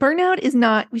 listen, burnout is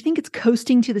not, we think it's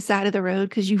coasting to the side of the road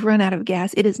because you've run out of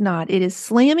gas. It is not. It is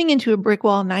slamming into a brick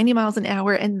wall 90 miles an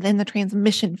hour and then the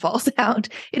transmission falls out.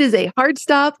 It is a hard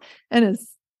stop and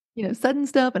a sudden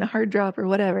stop and a hard drop or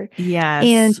whatever. Yes.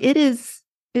 And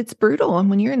it's brutal. And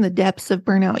when you're in the depths of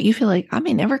burnout, you feel like I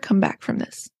may never come back from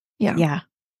this. Yeah. Yeah.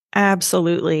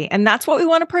 Absolutely. And that's what we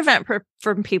want to prevent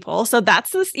from people. So that's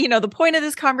this, the point of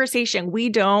this conversation. We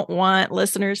don't want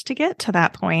listeners to get to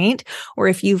that point. Or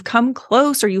if you've come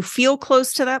close or you feel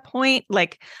close to that point,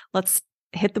 like, let's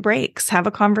hit the brakes, have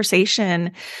a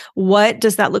conversation. What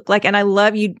does that look like? And I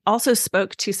love you also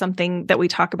spoke to something that we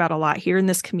talk about a lot here in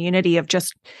this community of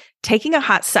just taking a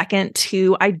hot second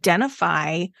to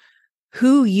identify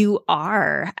who you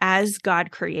are as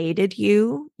God created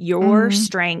you, your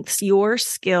strengths, your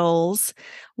skills,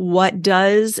 what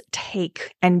does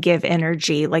take and give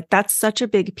energy. Like, that's such a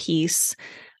big piece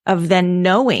of then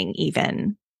knowing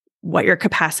even what your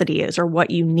capacity is or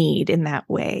what you need in that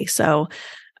way. So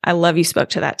I love you spoke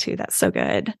to that too. That's so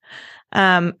good.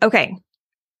 Okay.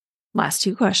 Last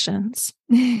 2 questions.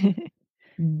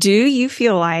 Do you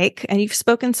feel like, and you've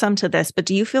spoken some to this, but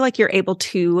do you feel like you're able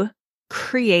to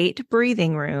create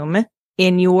breathing room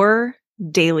in your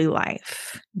daily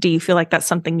life? Do you feel like that's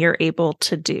something you're able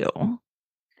to do?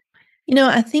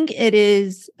 I think it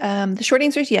is, the short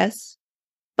answer is yes,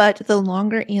 but the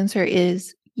longer answer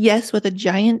is yes, with a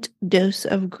giant dose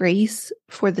of grace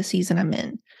for the season I'm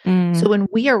in. So when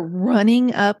we are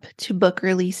running up to book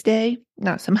release day,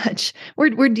 not so much.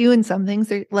 We're doing some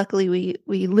things. Luckily,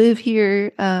 we live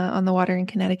here on the water in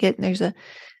Connecticut, and there's a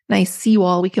nice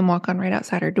seawall we can walk on right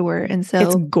outside our door. And so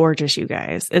it's gorgeous, you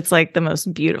guys. It's like the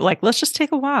most beautiful, like, let's just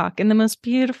take a walk in the most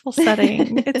beautiful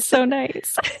setting. It's so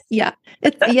nice. Yeah.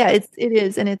 It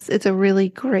is. And it's a really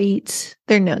great,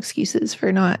 there are no excuses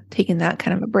for not taking that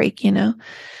kind of a break,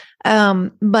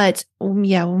 But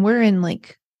yeah, when we're in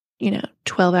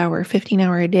 12-hour,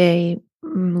 15-hour a day,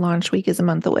 launch week is a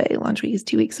month away. Launch week is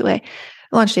 2 weeks away.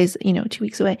 Launch days, 2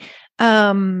 weeks away.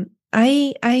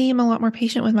 I am a lot more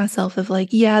patient with myself of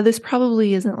this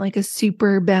probably isn't like a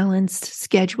super balanced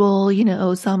schedule.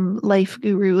 Some life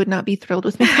guru would not be thrilled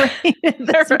with me right at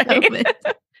this moment.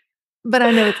 But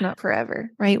I know it's not forever,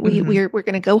 right? We're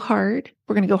going to go hard.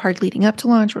 We're going to go hard leading up to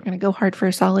launch. We're going to go hard for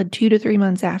a solid 2 to 3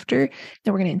 months after.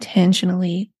 Then we're going to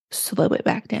intentionally slow it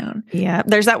back down. Yeah.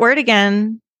 There's that word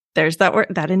again. There's that word,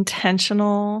 that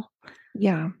intentional.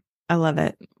 Yeah. I love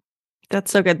it.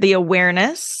 That's so good. The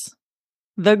awareness,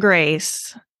 the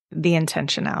grace, the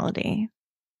intentionality.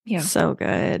 Yeah. So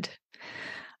good.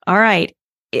 All right.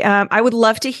 I would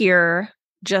love to hear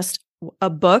just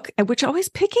a book, which always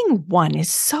picking one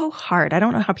is so hard. I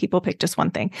don't know how people pick just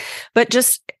one thing, but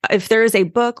just if there is a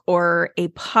book or a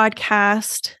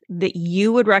podcast that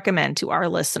you would recommend to our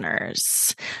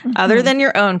listeners, other than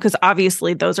your own, because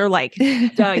obviously those are like,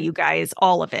 duh, you guys,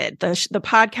 all of it, the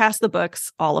podcast, the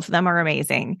books, all of them are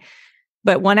amazing.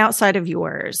 But one outside of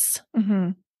yours,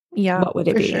 yeah, what would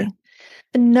it be? Sure.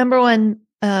 The number one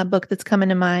book that's coming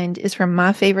to mind is from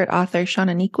my favorite author,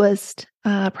 Shauna Niequist,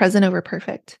 Present Over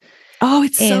Perfect. Oh,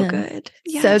 it's so good.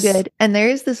 Yes. So good. And there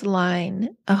is this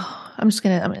line. Oh,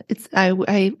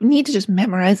 I need to just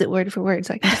memorize it word for word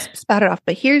so I can just spout it off.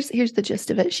 But here's the gist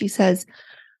of it. She says,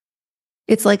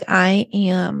 it's like I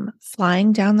am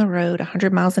flying down the road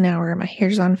 100 miles an hour. My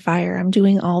hair's on fire. I'm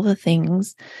doing all the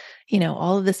things.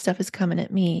 All of this stuff is coming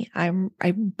at me. I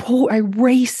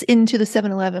race into the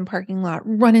 7-Eleven parking lot,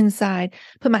 run inside,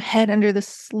 put my head under the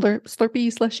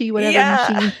Slurpee, slushy,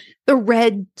 whatever machine. The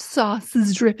red sauce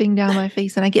is dripping down my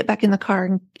face, and I get back in the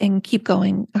car and keep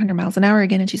going 100 miles an hour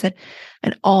again. And she said,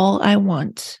 and all I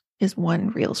want is one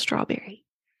real strawberry.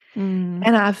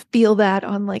 And I feel that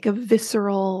on like a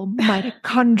visceral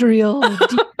mitochondrial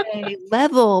DNA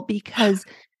level, because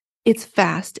it's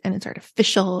fast and it's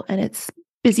artificial and it's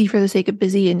busy for the sake of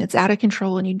busy, and it's out of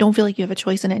control, and you don't feel like you have a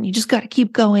choice in it, and you just got to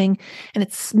keep going, and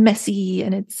it's messy,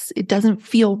 and it doesn't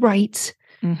feel right.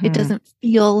 It doesn't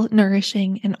feel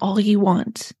nourishing, and all you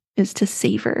want is to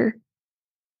savor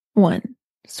one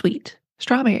sweet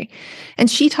strawberry. And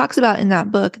she talks about in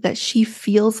that book that she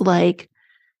feels like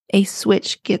a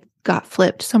switch got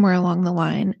flipped somewhere along the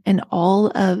line, and all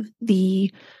of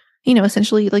the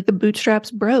essentially like the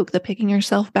bootstraps broke, the picking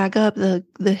herself back up, the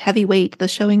heavy weight, the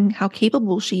showing how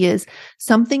capable she is.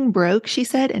 Something broke, she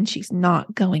said, and she's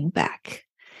not going back.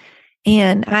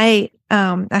 And I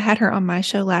had her on my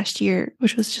show last year,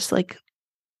 which was just like,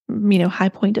 high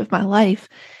point of my life.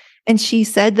 And she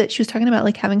said that she was talking about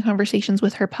like having conversations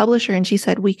with her publisher. And she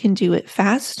said, we can do it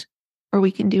fast or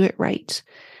we can do it right.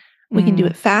 We can do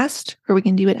it fast or we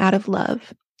can do it out of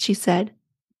love, she said.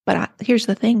 But here's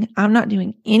the thing. I'm not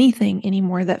doing anything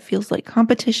anymore that feels like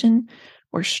competition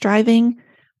or striving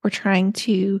or trying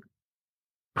to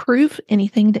prove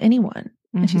anything to anyone.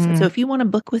 And she said, so if you want to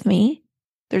book with me,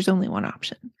 there's only one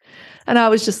option. And I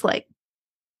was just like,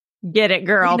 get it,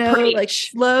 girl. Preach. Like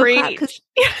slow clap, because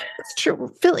it's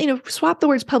true. Swap the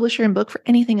words publisher and book for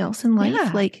anything else in life.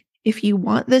 Yeah. Like, if you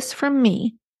want this from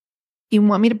me, you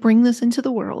want me to bring this into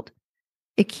the world,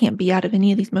 it can't be out of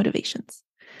any of these motivations.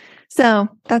 So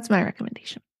that's my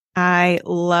recommendation. I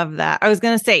love that. I was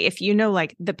going to say, if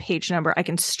like the page number, I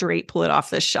can straight pull it off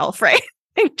the shelf, right?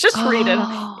 Just read it.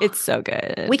 It's so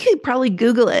good. We could probably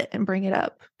Google it and bring it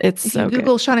up. It's if so you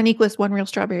Google Shauna Niequist, One Real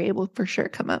Strawberry, it will for sure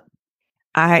come up.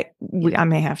 I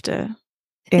may have to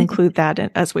include that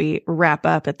as we wrap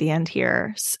up at the end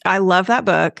here. I love that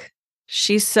book.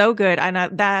 She's so good. I know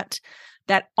that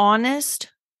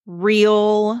honest,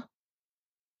 real,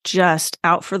 just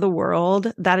out for the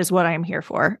world. That is what I am here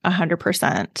for.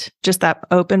 100%. Just that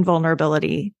open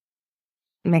vulnerability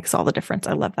makes all the difference.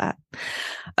 I love that.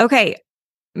 Okay,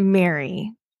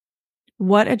 Mary,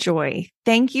 what a joy.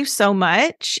 Thank you so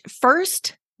much.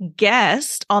 First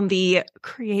guest on the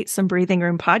Create Some Breathing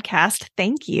Room podcast.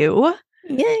 Thank you.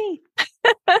 Yay.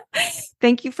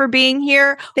 Thank you for being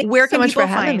here. Thank Where you so can much people for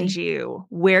having find me. you?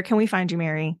 Where can we find you,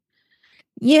 Mary?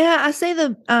 Yeah, I say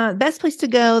the best place to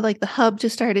go, like the hub to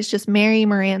start, is just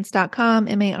marymarantz.com,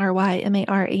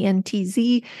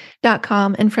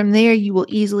 MaryMarantz.com. And from there, you will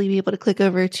easily be able to click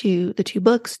over to the 2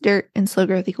 books, Dirt and Slow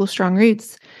Growth Equals Strong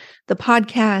Roots, the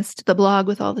podcast, the blog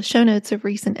with all the show notes of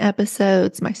recent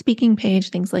episodes, my speaking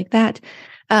page, things like that.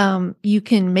 You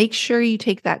can make sure you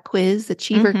take that quiz,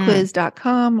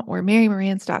 achieverquiz.com or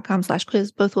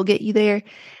marymarantz.com/quiz. Both will get you there.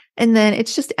 And then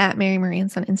it's just at Mary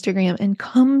Marantz on Instagram, and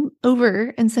come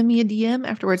over and send me a DM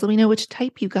afterwards. Let me know which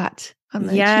type you got on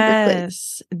the Achiever quiz.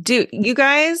 Yes. Dude, you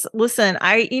guys, listen,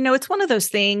 it's one of those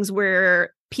things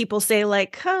where people say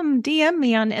like, come DM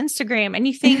me on Instagram. And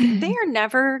you think they're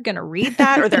never going to read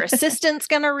that, or their assistant's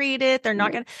going to read it. They're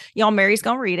not going to, Mary's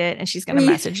going to read it and she's going to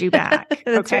message you back.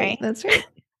 That's okay. right. That's right.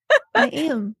 I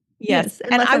am. Yes.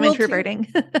 Unless and I'm introverting.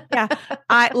 Yeah.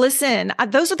 Listen,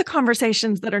 those are the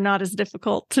conversations that are not as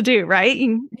difficult to do, right?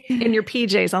 In your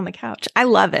PJs on the couch. I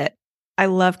love it. I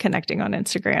love connecting on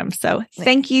Instagram. So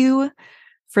thank you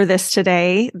for this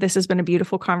today. This has been a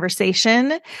beautiful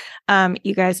conversation.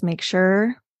 You guys make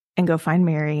sure and go find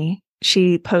Mary.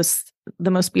 She posts the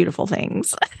most beautiful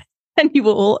things and you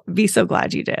will be so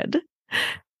glad you did.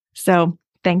 So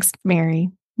thanks, Mary.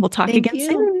 We'll talk again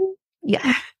soon.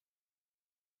 Yeah.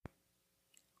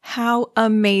 How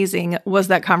amazing was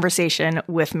that conversation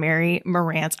with Mary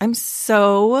Marantz? I'm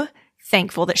so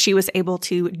thankful that she was able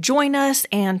to join us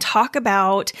and talk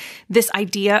about this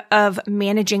idea of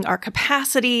managing our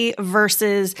capacity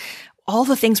versus all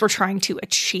the things we're trying to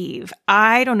achieve.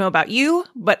 I don't know about you,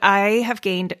 but I have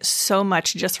gained so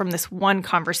much just from this one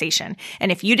conversation.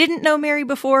 And if you didn't know Mary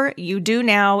before, you do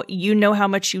now. You know how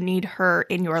much you need her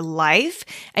in your life,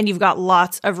 and you've got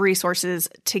lots of resources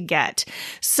to get.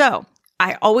 So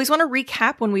I always want to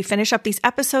recap when we finish up these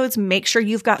episodes, make sure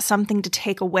you've got something to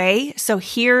take away. So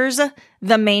here's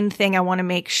the main thing I want to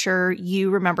make sure you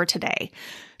remember today.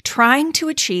 Trying to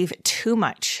achieve too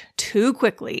much too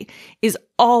quickly is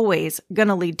always going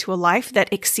to lead to a life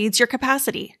that exceeds your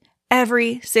capacity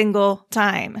every single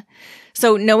time.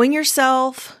 So knowing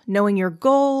yourself, knowing your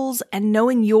goals, and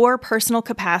knowing your personal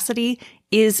capacity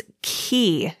is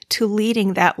key to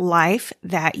leading that life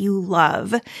that you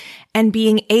love and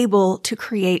being able to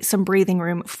create some breathing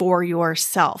room for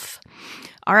yourself.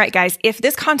 All right, guys, if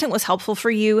this content was helpful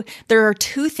for you, there are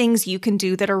 2 things you can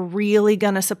do that are really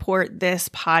going to support this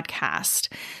podcast.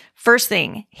 First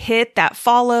thing, hit that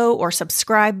follow or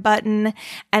subscribe button.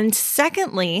 And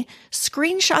secondly,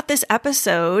 screenshot this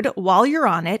episode while you're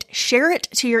on it, share it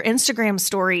to your Instagram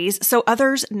stories so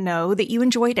others know that you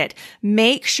enjoyed it.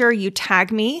 Make sure you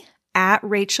tag me at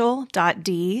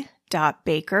rachel.d.baker.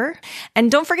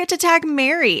 And don't forget to tag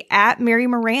Mary at Mary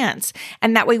Marantz.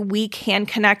 And that way we can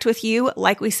connect with you.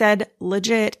 Like we said,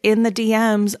 legit in the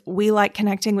DMs, we like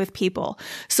connecting with people.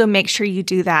 So make sure you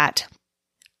do that.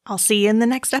 I'll see you in the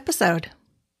next episode.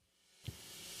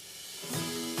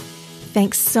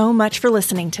 Thanks so much for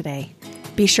listening today.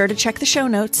 Be sure to check the show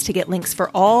notes to get links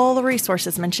for all the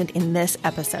resources mentioned in this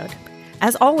episode.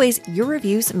 As always, your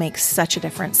reviews make such a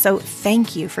difference, so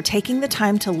thank you for taking the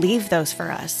time to leave those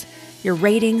for us. Your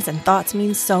ratings and thoughts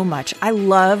mean so much. I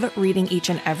love reading each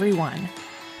and every one.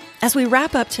 As we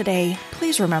wrap up today,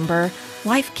 please remember,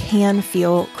 life can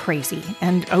feel crazy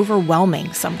and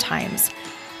overwhelming sometimes,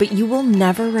 but you will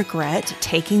never regret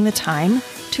taking the time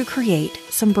to create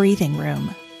some breathing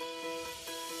room.